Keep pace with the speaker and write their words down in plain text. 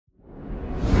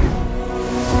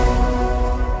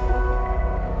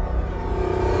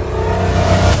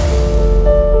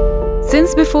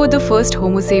Since before the first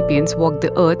Homo sapiens walked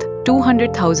the earth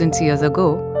 200,000 years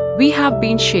ago, we have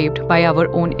been shaped by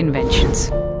our own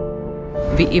inventions.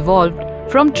 We evolved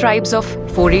from tribes of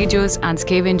foragers and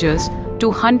scavengers to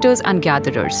hunters and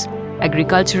gatherers,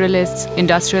 agriculturalists,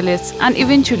 industrialists, and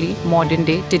eventually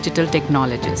modern-day digital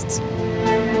technologists.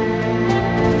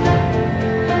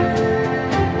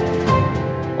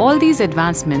 All these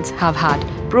advancements have had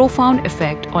profound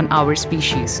effect on our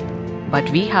species, but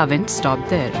we haven't stopped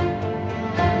there.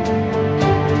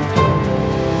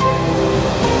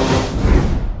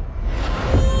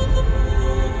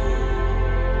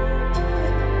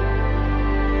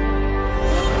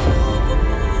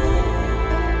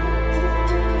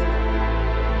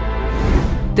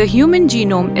 The human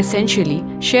genome essentially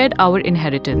shared our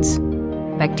inheritance.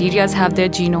 Bacteria have their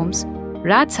genomes,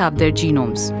 rats have their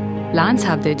genomes, plants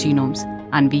have their genomes,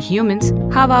 and we humans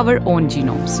have our own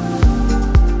genomes.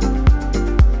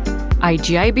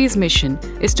 IGIB's mission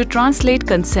is to translate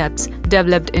concepts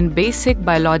developed in basic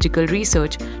biological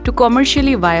research to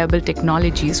commercially viable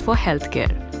technologies for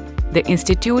healthcare. The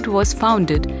institute was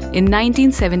founded in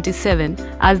 1977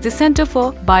 as the Center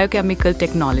for Biochemical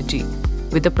Technology,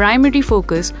 with a primary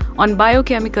focus on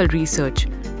biochemical research,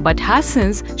 but has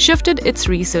since shifted its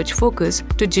research focus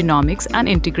to genomics and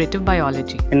integrative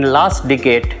biology. In the last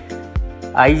decade,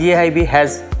 IGIB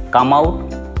has come out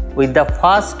with the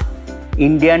first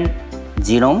Indian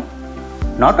genome.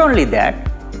 Not only that,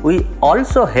 we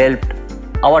also helped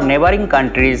our neighboring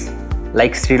countries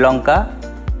like Sri Lanka,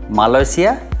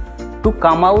 Malaysia to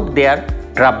come out their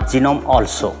draft genome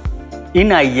also.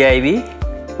 In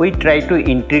IGIB, we try to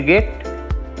integrate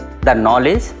the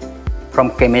knowledge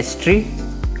from chemistry,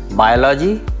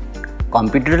 biology,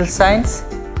 computer science,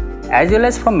 as well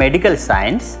as from medical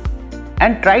science,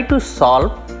 and try to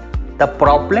solve the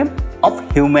problem of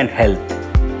human health.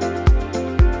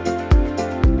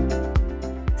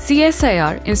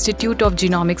 CSIR Institute of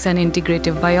Genomics and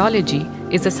Integrative Biology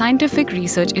is a scientific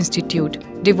research institute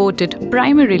devoted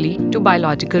primarily to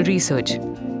biological research.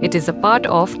 It is a part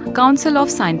of Council of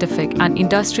Scientific and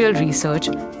Industrial Research,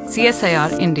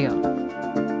 CSIR India.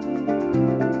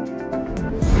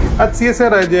 At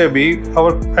CSIR-IGIB,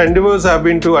 our endeavors have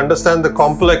been to understand the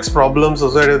complex problems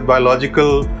associated with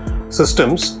biological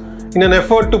systems in an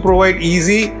effort to provide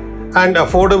easy and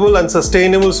affordable and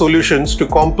sustainable solutions to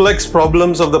complex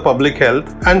problems of the public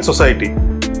health and society.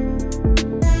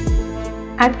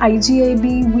 At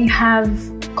IGIB, we have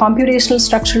computational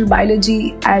structural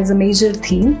biology as a major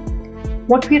theme.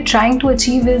 What we are trying to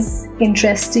achieve is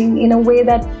interesting in a way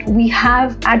that we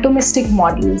have atomistic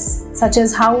models, such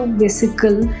as how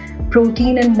vesicle,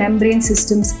 protein and membrane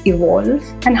systems evolve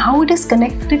and how it is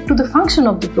connected to the function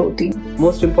of the protein.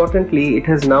 Most importantly, it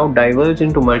has now diverged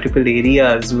into multiple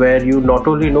areas where you not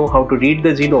only know how to read the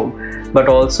genome, but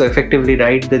also effectively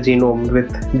write the genome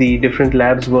with the different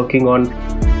labs working on.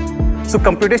 So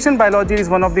computational biology is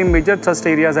one of the major thrust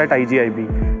areas at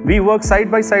IGIB. We work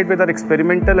side by side with our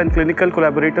experimental and clinical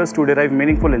collaborators to derive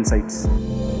meaningful insights.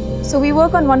 So we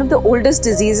work on one of the oldest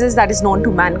diseases that is known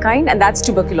to mankind, and that's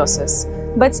tuberculosis.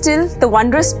 But still, the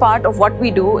wondrous part of what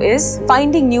we do is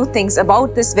finding new things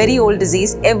about this very old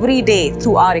disease every day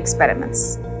through our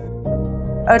experiments.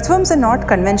 Earthworms are not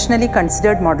conventionally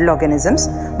considered model organisms,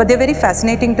 but they're very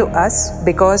fascinating to us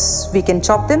because we can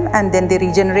chop them and then they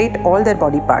regenerate all their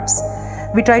body parts.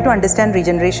 We try to understand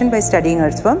regeneration by studying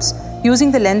earthworms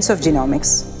using the lens of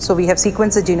genomics. So we have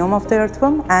sequenced the genome of the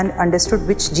earthworm and understood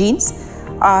which genes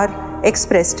are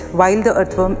expressed while the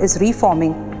earthworm is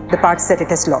reforming the parts that it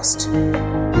has lost.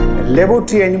 A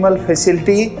laboratory animal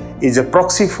facility is a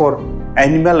proxy for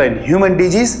animal and human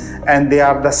disease, and they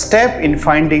are the step in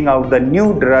finding out the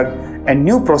new drug and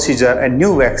new procedure and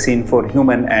new vaccine for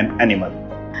human and animal.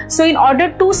 So in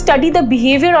order to study the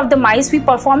behavior of the mice, we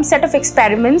perform set of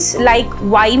experiments like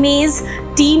Y maze,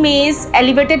 T maze,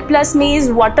 elevated plus maze,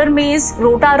 water maze,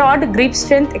 rotarod, grip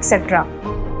strength, etc.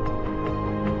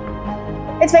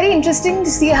 It's very interesting to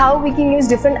see how we can use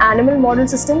different animal model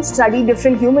systems to study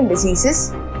different human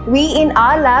diseases. We in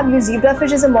our lab use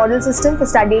zebrafish as a model system for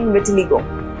studying vitiligo.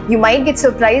 You might get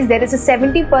surprised, there is a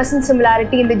 70%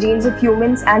 similarity in the genes of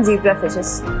humans and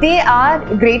zebrafishes. They are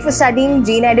great for studying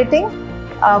gene editing,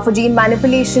 for gene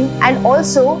manipulation, and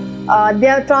also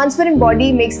their transparent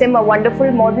body makes them a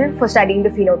wonderful model for studying the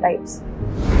phenotypes.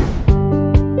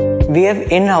 We have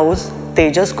in-house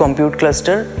Tejas compute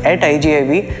cluster at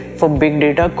IGIB for big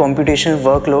data computational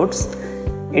workloads.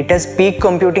 It has peak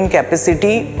computing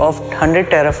capacity of 100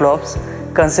 teraflops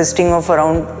consisting of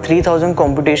around 3000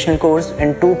 computational cores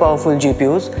and 2 powerful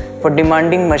GPUs for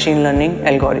demanding machine learning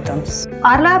algorithms.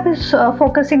 Our lab is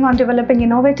focusing on developing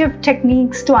innovative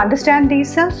techniques to understand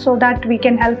these cells so that we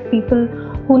can help people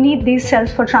who need these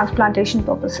cells for transplantation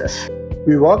purposes.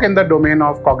 We work in the domain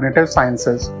of cognitive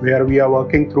sciences, where we are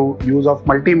working through use of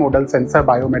multimodal sensor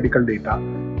biomedical data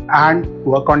and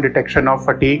work on detection of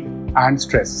fatigue and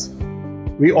stress.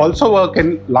 We also work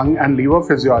in lung and liver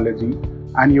physiology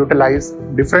and utilize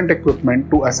different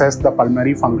equipment to assess the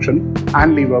pulmonary function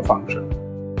and liver function.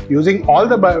 Using all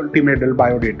the multimodal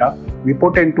biodata, we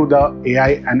put into the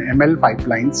AI and ML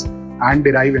pipelines and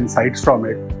derive insights from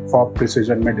it for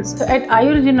precision medicine. So at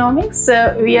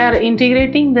Genomics, we are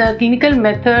integrating the clinical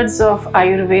methods of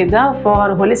Ayurveda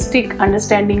for holistic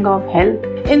understanding of health.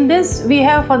 In this, we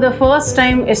have for the first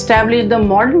time established the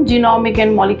modern genomic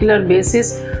and molecular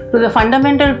basis to the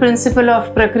fundamental principle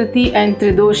of Prakriti and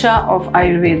Tridosha of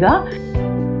Ayurveda.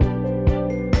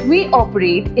 We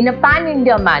operate in a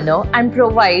pan-India manner and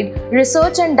provide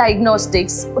research and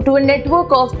diagnostics to a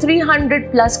network of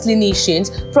 300 plus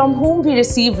clinicians from whom we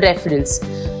receive referrals.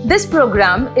 This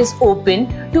program is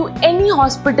open to any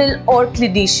hospital or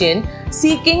clinician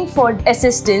seeking for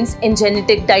assistance in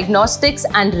genetic diagnostics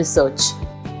and research.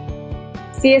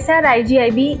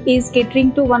 CSIR-IGIB is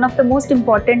catering to one of the most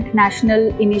important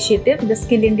national initiative, the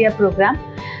Skill India program.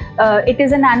 It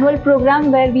is an annual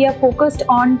program where we are focused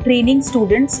on training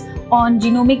students on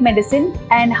genomic medicine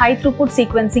and high throughput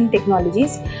sequencing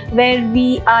technologies, where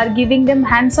we are giving them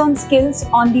hands-on skills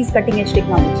on these cutting-edge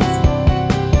technologies.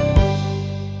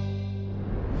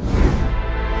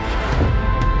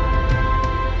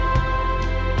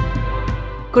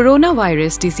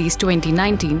 Coronavirus disease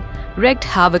 2019 wreaked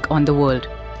havoc on the world,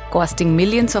 costing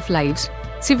millions of lives,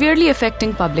 severely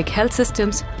affecting public health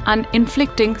systems and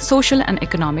inflicting social and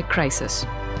economic crisis.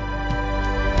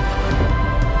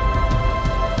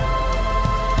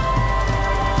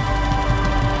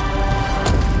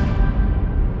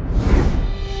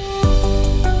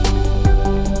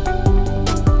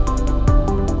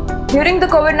 During the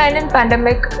COVID-19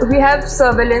 pandemic, we have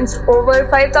surveillanced over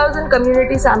 5,000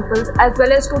 community samples as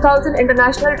well as 2,000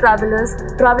 international travelers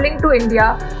traveling to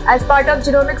India as part of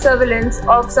genomic surveillance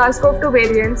of SARS-CoV-2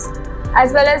 variants,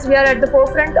 as well as we are at the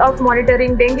forefront of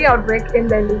monitoring dengue outbreak in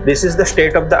Delhi. This is the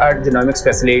state-of-the-art genomics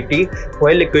facility,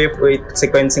 well equipped with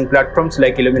sequencing platforms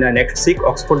like Illumina NextSeq,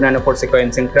 Oxford Nanopore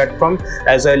sequencing platform,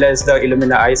 as well as the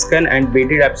Illumina iScan and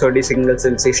BD Rhapsody single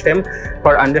cell system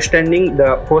for understanding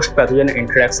the host-pathogen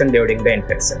interaction during the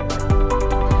infection.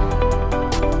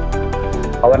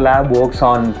 Our lab works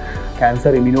on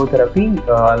cancer immunotherapy.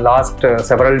 Last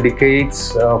several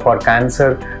decades for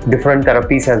cancer, different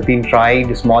therapies has been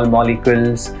tried, small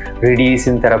molecules,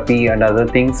 radiation therapy and other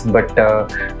things, but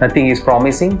nothing is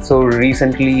promising. So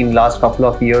recently, in last couple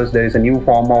of years, there is a new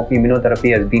form of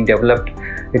immunotherapy has been developed.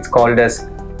 It's called as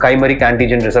chimeric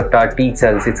antigen receptor T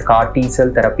cells. It's CAR T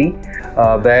cell therapy,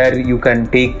 where you can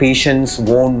take patients'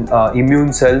 own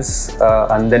immune cells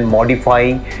and then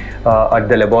modify at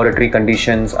the laboratory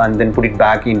conditions and then put it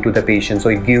back into the patient. So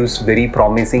it gives very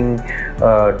promising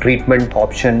treatment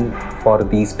option for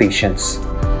these patients.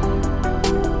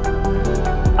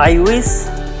 I wish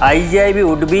IGIB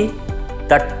would be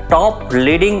the top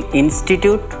leading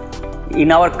institute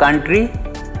in our country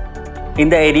in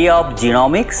the area of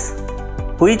genomics,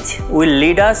 which will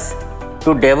lead us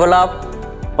to develop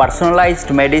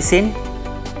personalized medicine,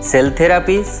 cell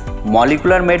therapies,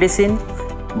 molecular medicine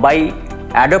by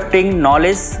adopting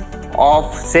knowledge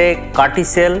of, say, CAR T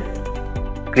cell,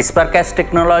 CRISPR-Cas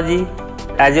technology,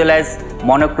 as well as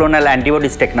monoclonal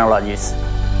antibodies technologies.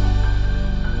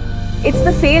 It's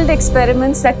the failed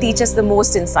experiments that teach us the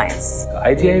most in science.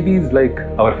 IGIB is like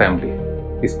our family.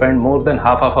 We spend more than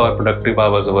half of our productive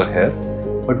hours over here,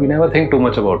 but we never think too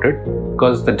much about it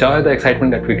because the joy, the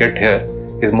excitement that we get here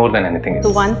is more than anything else.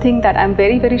 The one thing that I'm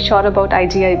very sure about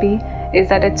IGIB is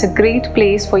that it's a great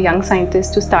place for young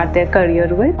scientists to start their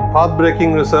career with.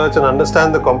 Path-breaking research and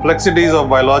understand the complexities of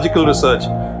biological research,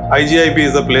 IGIB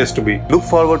is the place to be. Look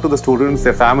forward to the students,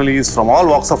 their families from all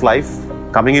walks of life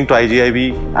coming into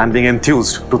IGIB and being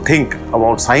enthused to think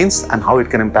about science and how it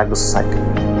can impact the society.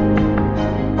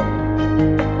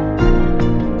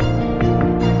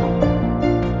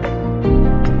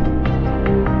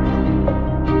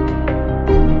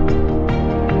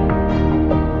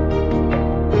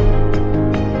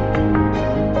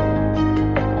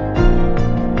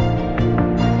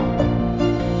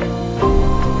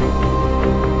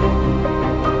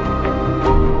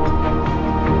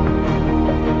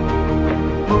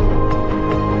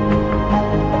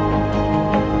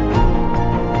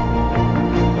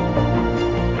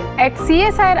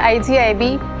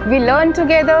 CSIR-IGIB, we learn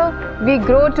together, we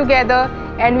grow together,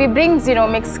 and we bring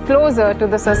genomics closer to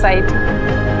the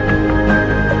society.